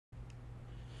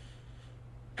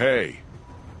Hey.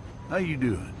 How you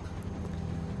doing?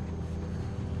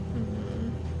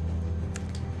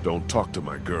 Don't talk to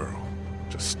my girl.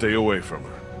 Just stay away from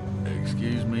her.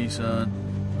 Excuse me, son?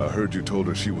 I heard you told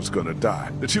her she was gonna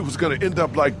die, that she was gonna end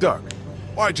up like Duck.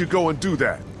 Why'd you go and do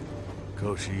that?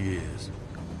 'Cause she is.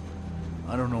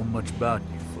 I don't know much about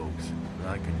you folks,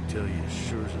 but I can tell you as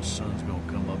sure as the sun's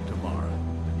gonna come up tomorrow.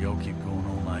 Y'all keep going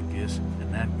on like this,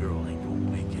 and that girl ain't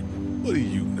gonna make it. What do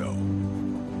you know?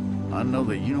 I know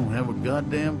that you don't have a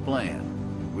goddamn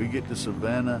plan. We get to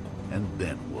Savannah, and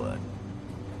then what?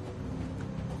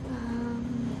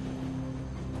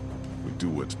 We do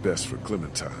what's best for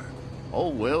Clementine. Oh,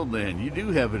 well then, you do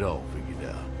have it all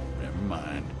figured out. Never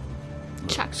mind. Look,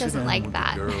 Chuck sit doesn't down like with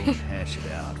that. The girl and hash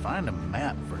it out. Find a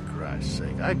map, for Christ's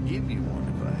sake. I'd give you one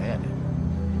if I had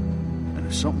it. And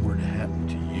if something were to happen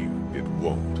to you... It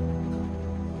won't.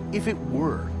 If it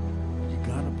were, you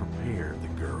gotta prepare the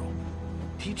girl.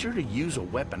 Teach her to use a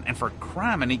weapon, and for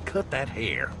crime, and he cut that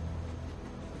hair.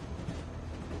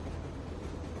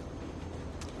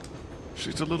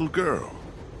 She's a little girl.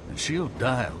 And she'll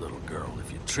die a little girl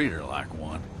if you treat her like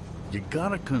one. You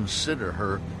gotta consider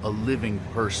her a living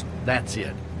person. That's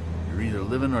it. You're either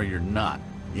living or you're not.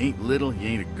 You ain't little, you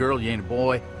ain't a girl, you ain't a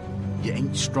boy. You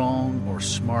ain't strong or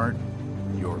smart.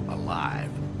 You're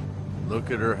alive. Look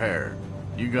at her hair.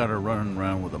 You got her running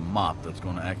around with a mop that's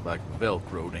gonna act like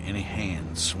Velcro to any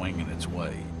hand swinging its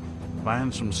way.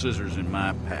 Find some scissors in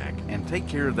my pack and take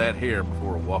care of that hair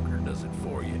before a walker does it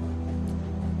for you.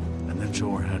 And then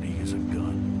show her how to use a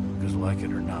gun. Because like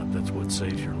it or not, that's what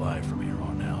saves your life from here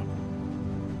on out.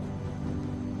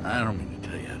 I don't mean to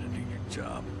tell you how to do your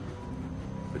job,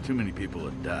 but too many people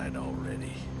have died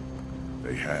already.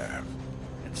 They have.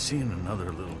 And seeing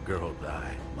another little girl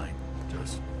die might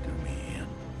just do me in.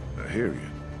 I hear you.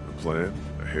 A plan,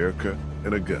 a haircut,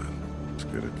 and a gun. It's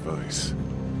good advice.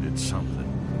 It's something.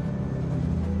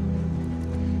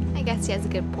 I guess he has a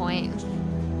good point.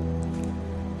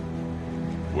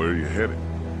 Where are you headed?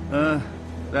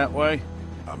 That way?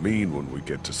 I mean when we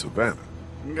get to Savannah.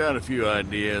 Got a few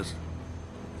ideas.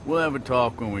 We'll have a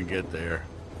talk when we get there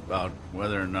about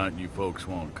whether or not you folks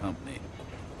want company.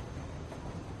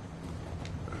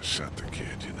 I shot the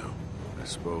kid, you know. I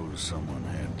suppose someone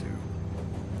had to.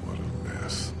 What a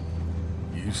mess.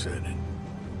 You said it.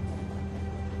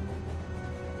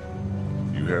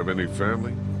 You have any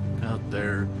family? Out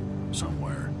there,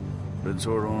 somewhere. Been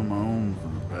sort of on my own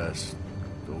for the past,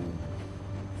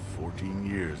 14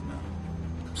 years now.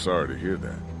 Sorry to hear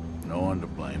that. No one to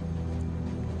blame.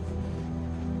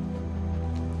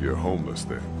 You're homeless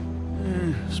then?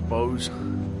 Suppose.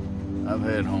 I've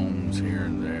had homes here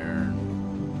and there,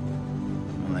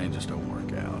 and they just don't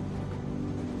work out.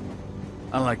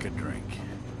 I like a drink,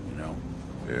 you know?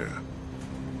 Yeah.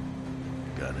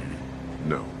 Got any?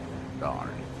 No. Darn.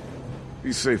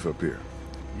 He's safe up here.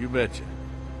 You betcha.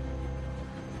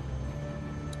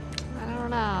 I don't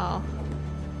know.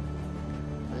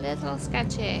 A little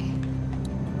sketchy.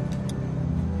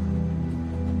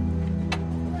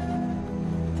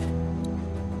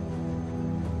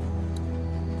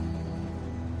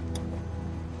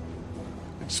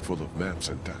 It's full of maps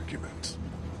and documents.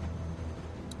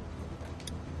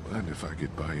 Mind if I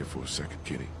get by you for a second,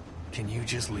 Kitty? Can you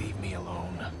just leave me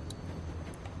alone?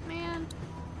 Man.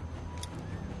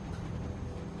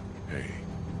 Hey.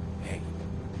 Hey.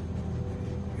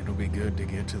 It'll be good to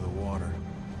get to the water.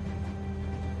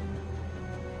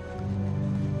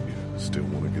 You still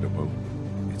want to get a boat?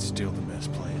 It's still the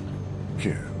best plan.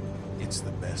 Can. It's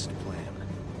the best plan.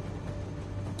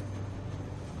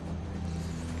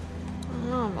 I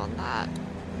don't know about that.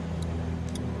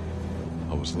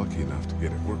 I was lucky enough to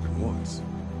get it working once.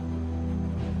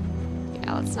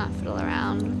 Yeah, let's not fiddle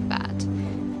around with that.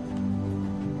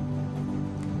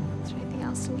 Is there anything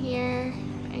else in here?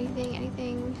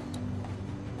 Anything?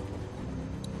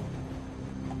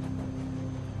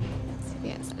 Let's see if he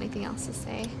has anything else to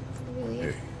say before we leave.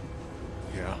 Hey.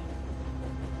 Yeah?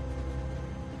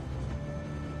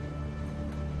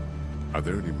 Are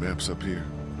there any maps up here?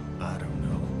 I don't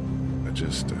know. I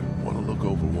just want to look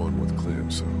over one with Clem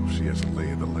so she has a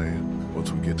lay of the land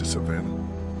once we get to Savannah.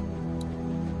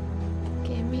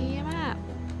 Give me a map.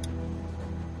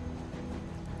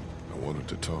 I wanted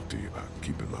to talk to you about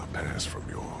keeping my past from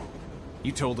you all.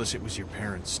 You told us it was your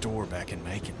parents' store back in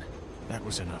Macon. That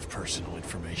was enough personal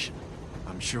information.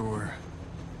 I'm sure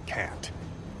Kat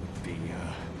would be,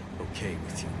 okay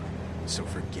with you. So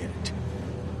forget it.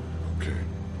 Okay.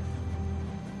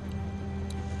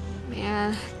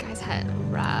 Man, guy's had it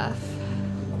rough.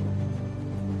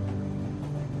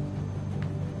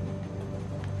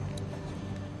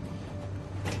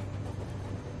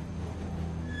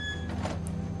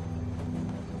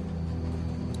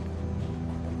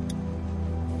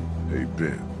 Hey,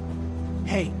 Ben.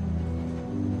 Hey,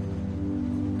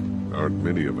 Aren't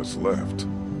many of us left.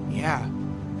 yeah.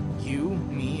 You,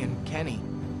 me, and Kenny.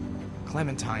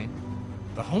 Clementine.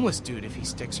 The homeless dude if he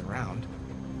sticks around.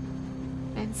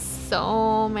 And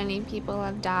so many people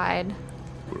have died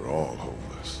We're all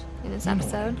homeless. in this You know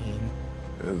what I episode. mean.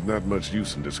 There's not much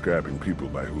use in describing people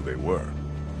by who they were.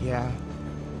 Yeah,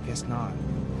 guess not.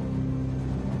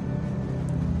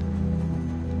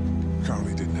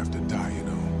 Carly didn't have to die, you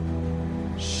know.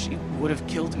 She would have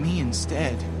killed me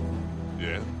instead.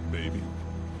 Yeah, maybe.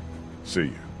 See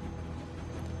you.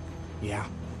 Yeah.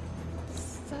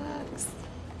 Sucks.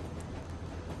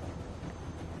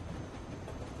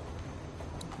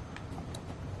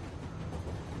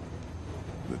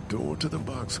 The door to the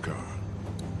boxcar.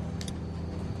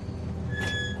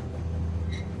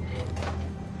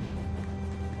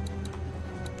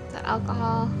 The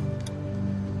alcohol.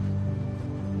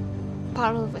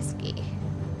 Bottle of whiskey.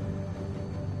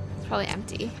 It's probably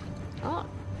empty. Oh,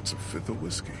 It's a fifth of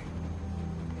whiskey.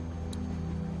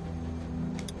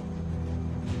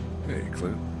 Hey,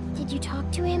 Clint. Did you talk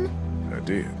to him? I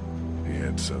did. He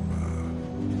had some,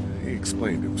 he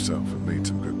explained himself and made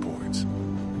some good points.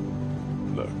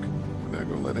 Look, we're not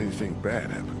gonna let anything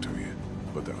bad happen to you,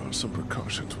 but there are some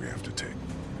precautions we have to take.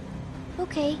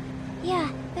 Okay.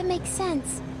 Yeah, that makes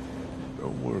sense.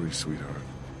 Don't worry, sweetheart.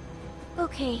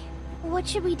 Okay. What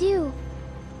should we do?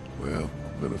 Well,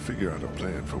 I'm gonna figure out a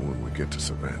plan for when we get to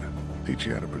Savannah. Teach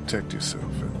you how to protect yourself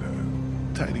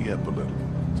and, tidy up a little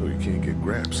so you can't get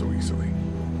grabbed so easily.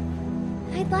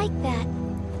 I'd like that.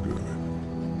 Good.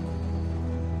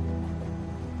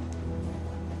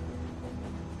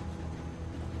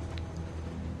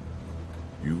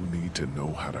 You need to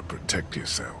know how to protect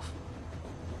yourself.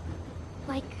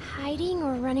 Like hiding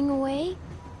or running away?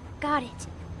 Got it.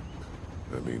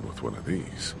 I mean, with one of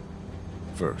these.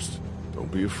 First,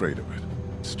 don't be afraid of it.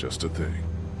 It's just a thing.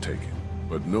 Take it.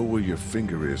 But know where your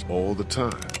finger is all the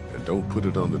time, and don't put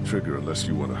it on the trigger unless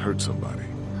you want to hurt somebody.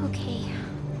 Okay.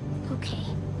 Okay.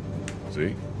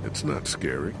 See? It's not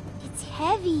scary. It's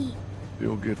heavy.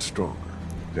 You'll get stronger.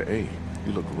 To aim,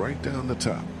 you look right down the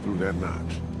top, through that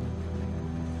notch.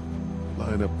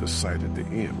 Line up the sight at the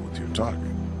end with your target.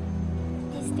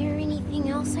 Is there anything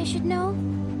else I should know?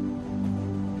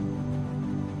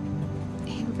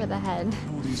 aim for the head.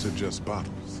 No, these are just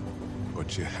bottles.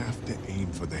 But you have to aim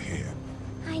for the head.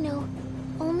 I know.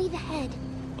 Only the head.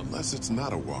 Unless it's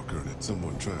not a walker and it's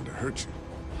someone trying to hurt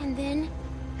you. And then?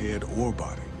 Head or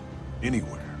body.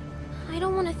 Anywhere. I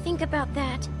don't want to think about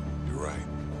that. You're right.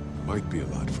 Might be a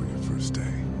lot for your first day.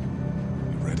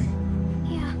 You ready?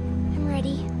 Yeah, I'm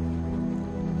ready.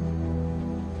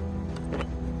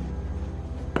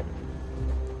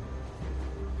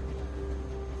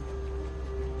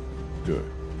 Good.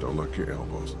 Don't lock your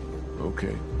elbows.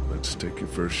 Okay, let's take your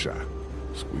first shot.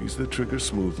 Squeeze the trigger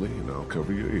smoothly and I'll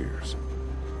cover your ears.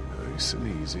 Nice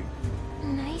and easy.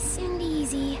 Nice and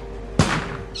easy.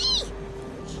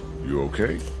 You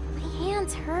okay? My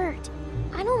hands hurt.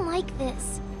 I don't like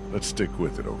this. Let's stick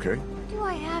with it, okay? Do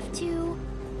I have to?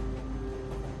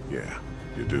 Yeah,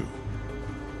 you do.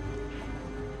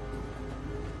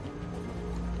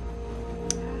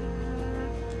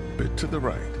 Bit to the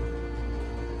right.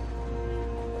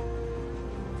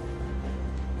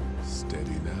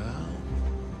 Steady now.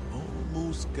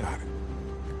 Almost got it.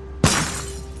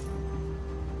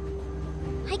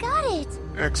 I got it.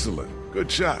 Excellent.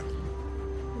 Good shot.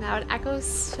 Now it echoes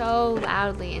so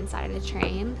loudly inside a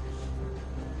train.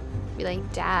 Be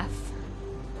like deaf.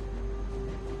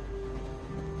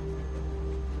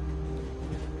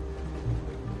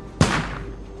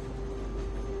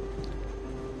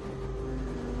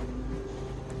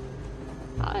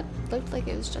 Thought it looked like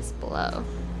it was just below.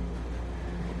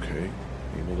 Okay,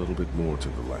 aim a little bit more to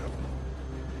the left.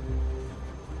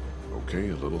 Okay,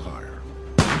 a little higher.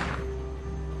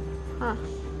 Huh.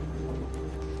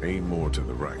 Aim more to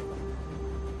the right.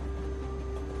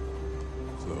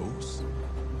 Close.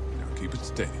 Now keep it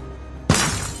steady.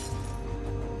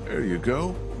 There you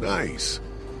go. Nice.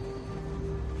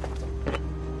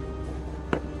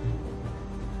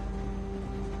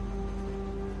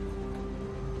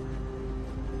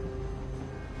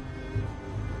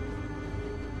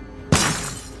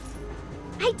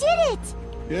 I did it!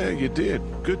 Yeah, you did.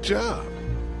 Good job.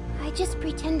 I just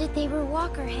pretended they were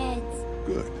walker heads.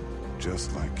 Good.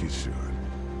 Just like you should.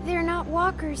 They're not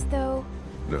walkers, though.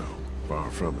 No, far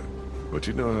from it. But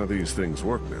you know how these things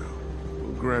work now.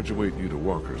 We'll graduate you to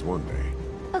walkers one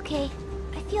day. Okay,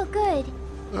 I feel good.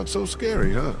 Not so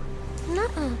scary, huh?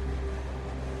 Nuh-uh.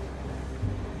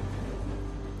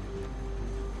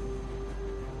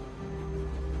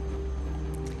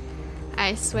 I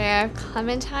I swear, if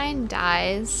Clementine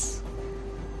dies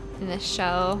in this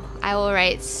show, I will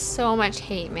write so much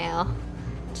hate mail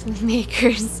to the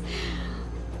makers.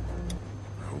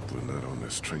 I hope we're not on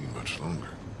this train much longer.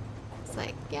 It's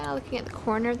like, yeah, looking at the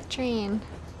corner of the train.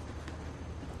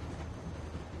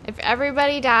 If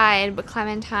everybody died but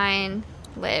Clementine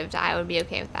lived, I would be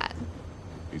okay with that.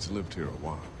 He's lived here a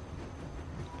while.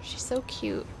 She's so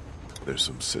cute. There's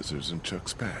some scissors in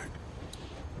Chuck's bag.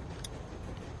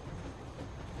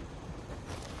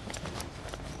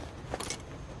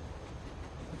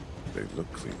 They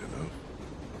look clean enough.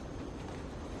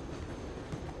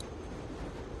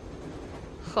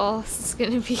 Oh, this is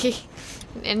gonna be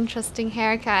an interesting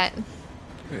haircut.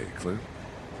 Hey, Clem.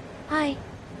 Hi.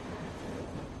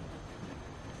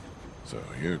 So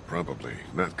you're probably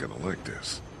not gonna like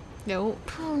this. Nope.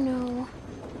 Oh no.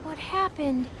 What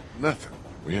happened? Nothing.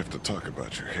 We have to talk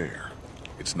about your hair.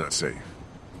 It's not safe.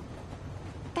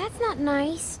 That's not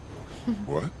nice.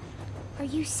 What? Are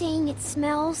you saying it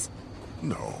smells?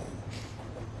 No.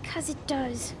 'Cause it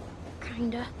does.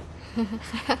 Kinda.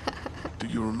 Do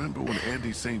you remember when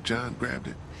Andy St. John grabbed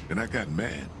it and I got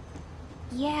mad?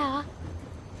 Yeah.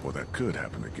 Well, that could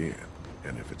happen again.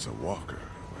 And if it's a walker,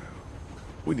 well,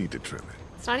 we need to trim it.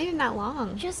 It's not even that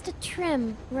long. Just a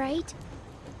trim, right?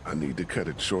 I need to cut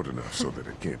it short enough so that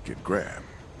it can't get grabbed.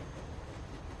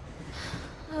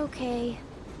 Okay.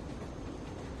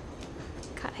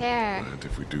 Cut hair. Mind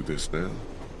if we do this now?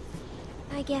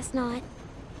 I guess not.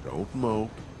 Don't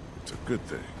mope. It's a good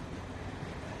thing.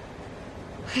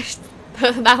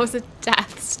 That was a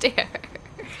death stare.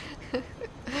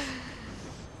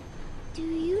 Do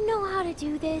you know how to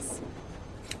do this?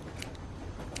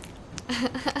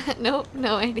 Nope,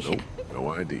 no idea. Nope,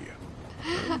 no idea.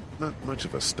 I'm not much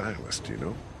of a stylist, you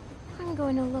know? I'm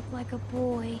going to look like a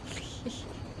boy.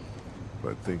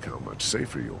 But think how much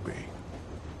safer you'll be.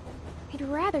 I'd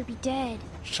rather be dead.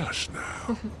 Shush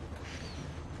now.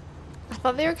 I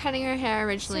thought they were cutting her hair So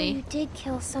originally. you did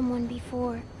kill someone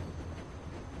before.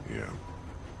 Yeah.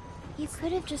 You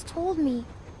could have just told me.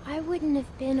 I wouldn't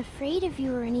have been afraid of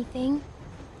you or anything.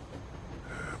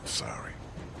 I'm sorry.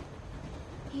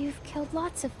 You've killed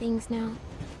lots of things now.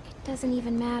 It doesn't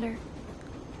even matter.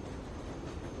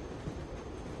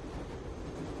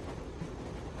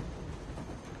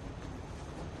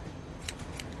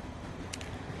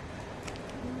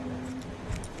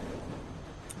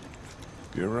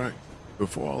 You're right.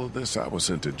 Before all of this, I was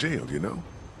sent to jail, you know?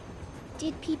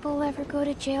 Did people ever go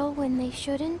to jail when they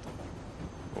shouldn't?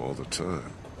 All the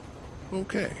time.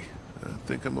 Okay, I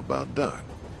think I'm about done.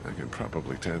 I can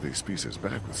probably tie these pieces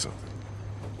back with something.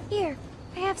 Here,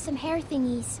 I have some hair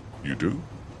thingies. You do?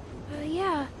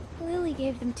 Yeah. Lily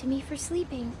gave them to me for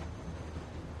sleeping.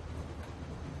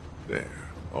 There,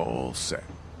 all set.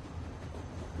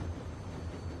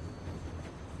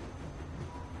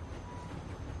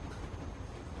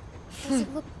 Does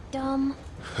it look dumb?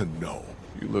 No,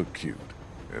 you look cute.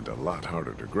 And a lot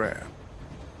harder to grab.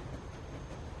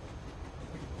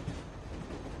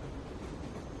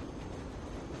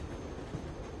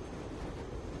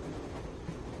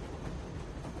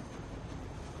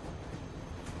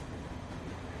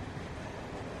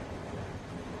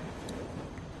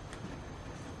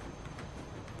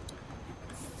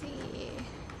 Let's see.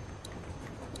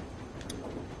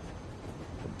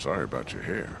 I'm sorry about your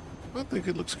hair. I think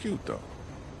it looks cute, though.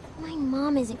 My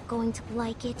mom isn't going to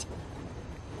like it.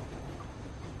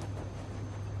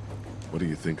 What do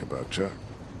you think about Chuck?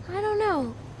 I don't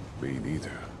know. Me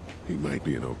neither. He might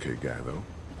be an okay guy, though.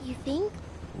 You think?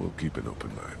 We'll keep an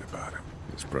open mind about him.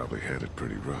 He's probably had it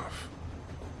pretty rough.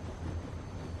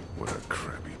 What a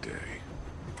crappy day.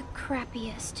 The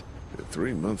crappiest. If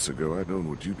 3 months ago I'd known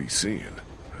what you'd be seeing,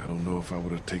 I don't know if I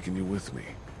would have taken you with me.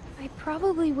 I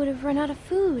probably would have run out of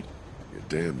food. You're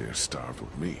damn near starved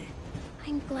with me.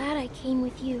 I'm glad I came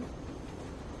with you.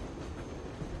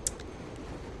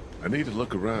 I need to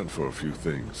look around for a few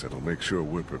things that'll make sure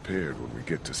we're prepared when we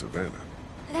get to Savannah.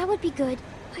 That would be good.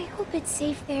 I hope it's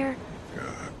safe there.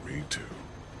 God, me too.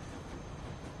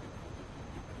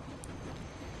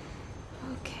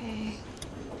 Okay.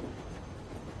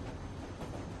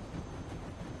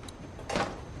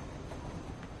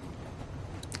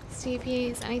 See if he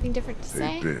has anything different to say.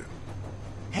 Hey, Ben.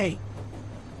 Hey,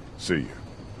 See ya.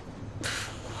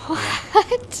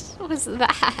 What was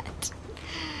that?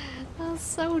 That was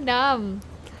so dumb.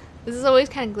 This is always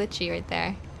kind of glitchy right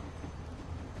there.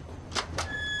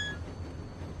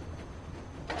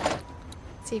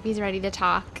 See if he's ready to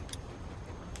talk.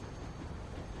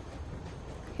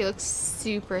 He looks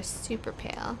super, super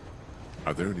pale.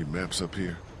 Are there any maps up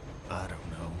here? I don't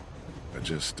know. I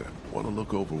just want to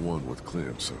look over one with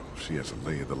Clem so she has a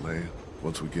lay of the land.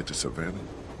 once we get to Savannah?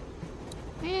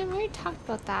 Man, we already talked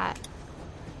about that.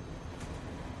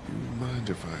 Do you mind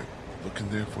if I look in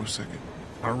there for a second?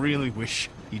 I really wish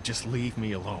you'd just leave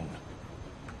me alone.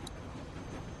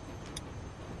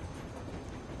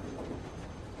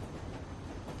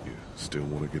 You still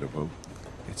want to get a vote?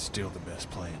 It's still the best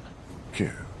plan.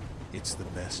 Ken, It's the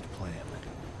best plan.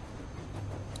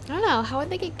 I don't know. How would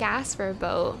they get gas for a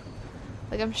boat?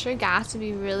 Like, I'm sure gas would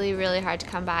be really, really hard to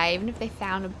come by, even if they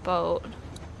found a boat.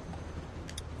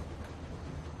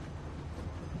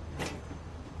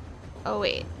 Oh,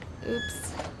 wait.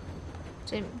 Oops.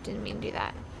 Didn't mean to do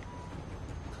that.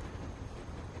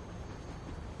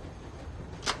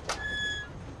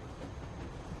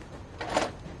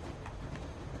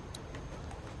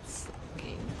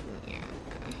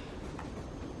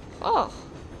 Oh.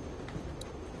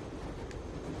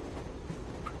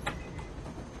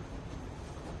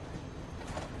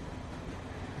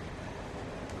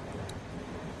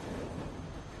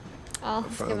 I I'll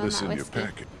give found him this that in your whiskey.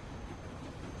 packet.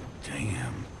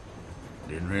 Damn.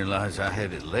 Didn't realize I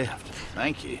had it left.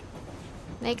 Thank you.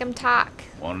 Make him talk.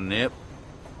 Want a nip?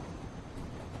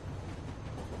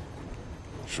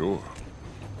 Sure.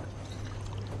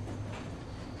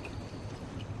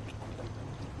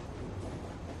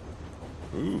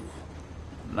 Ooh,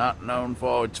 Not known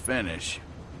for its finish.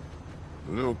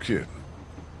 no kidding.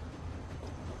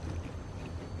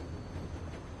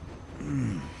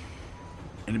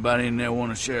 Anybody in there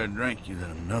want to share a drink, you let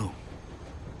them know.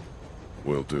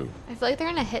 Will do. I feel like they're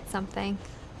gonna hit something.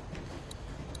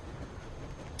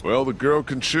 Well, the girl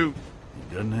can shoot.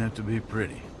 It doesn't have to be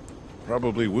pretty.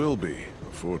 Probably will be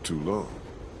before too long.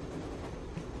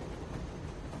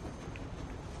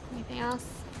 Anything else?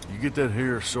 You get that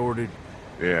hair sorted,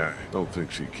 Yeah, I don't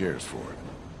think she cares for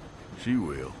it. she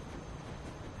will.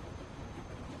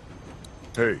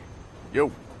 Hey,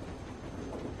 Yo,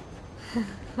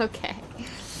 Okay.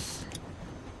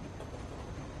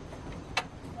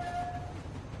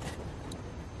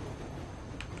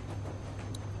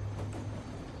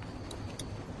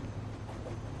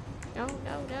 No,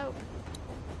 no, no.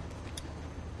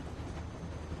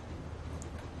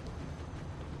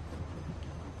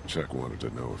 Chuck wanted to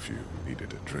know if you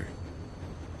needed a drink.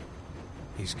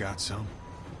 He's got some.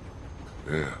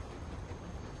 Yeah,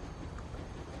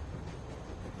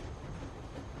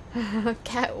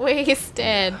 Get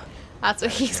wasted. That's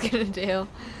what he's gonna do.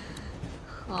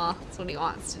 Oh, that's what he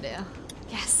wants to do.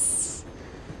 Yes.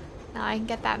 Now I can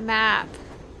get that map.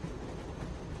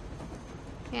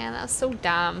 Man, that was so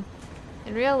dumb.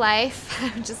 In real life,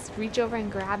 I would just reach over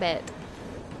and grab it.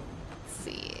 Let's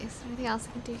see. Is there anything else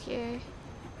I can do here?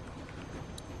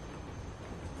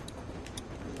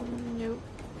 Nope.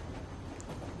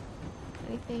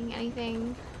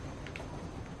 Anything?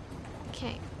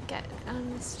 Can't get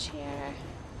on this chair.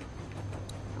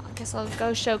 Oh, I guess I'll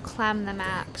go show Clem the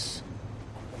maps.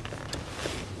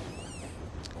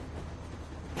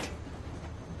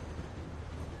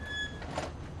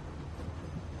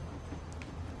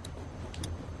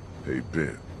 hey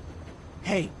Ben,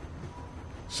 Hey.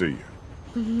 see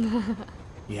ya.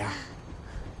 Yeah.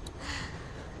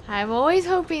 I'm always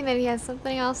hoping that he has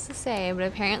something else to say, but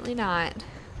apparently not.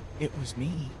 It was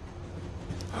me.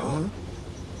 Huh?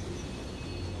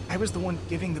 I was the one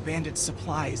giving the bandits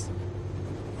supplies.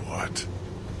 What?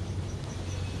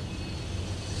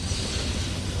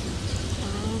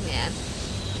 Oh man.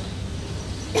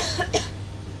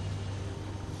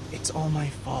 It's all my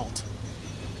fault.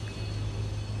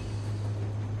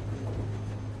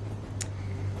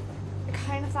 I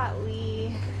kind of thought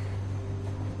we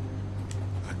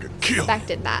I could kill you.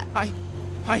 expected that.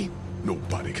 I...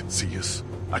 Nobody can see us.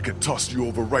 I could toss you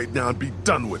over right now and be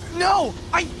done with it. No!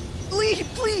 Leave,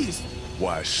 please!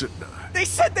 Why shouldn't I? They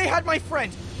said they had my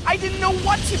friend! I didn't know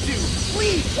what to do!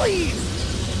 Please!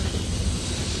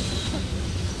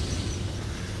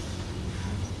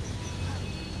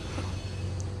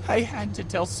 I had to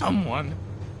tell someone.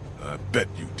 I bet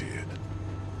you did.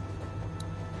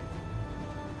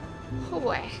 Oh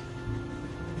boy.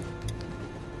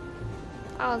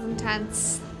 That was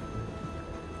intense.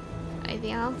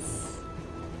 Anything else?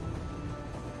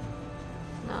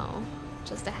 No.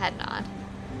 Just a head nod.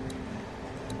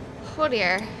 Oh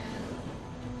dear.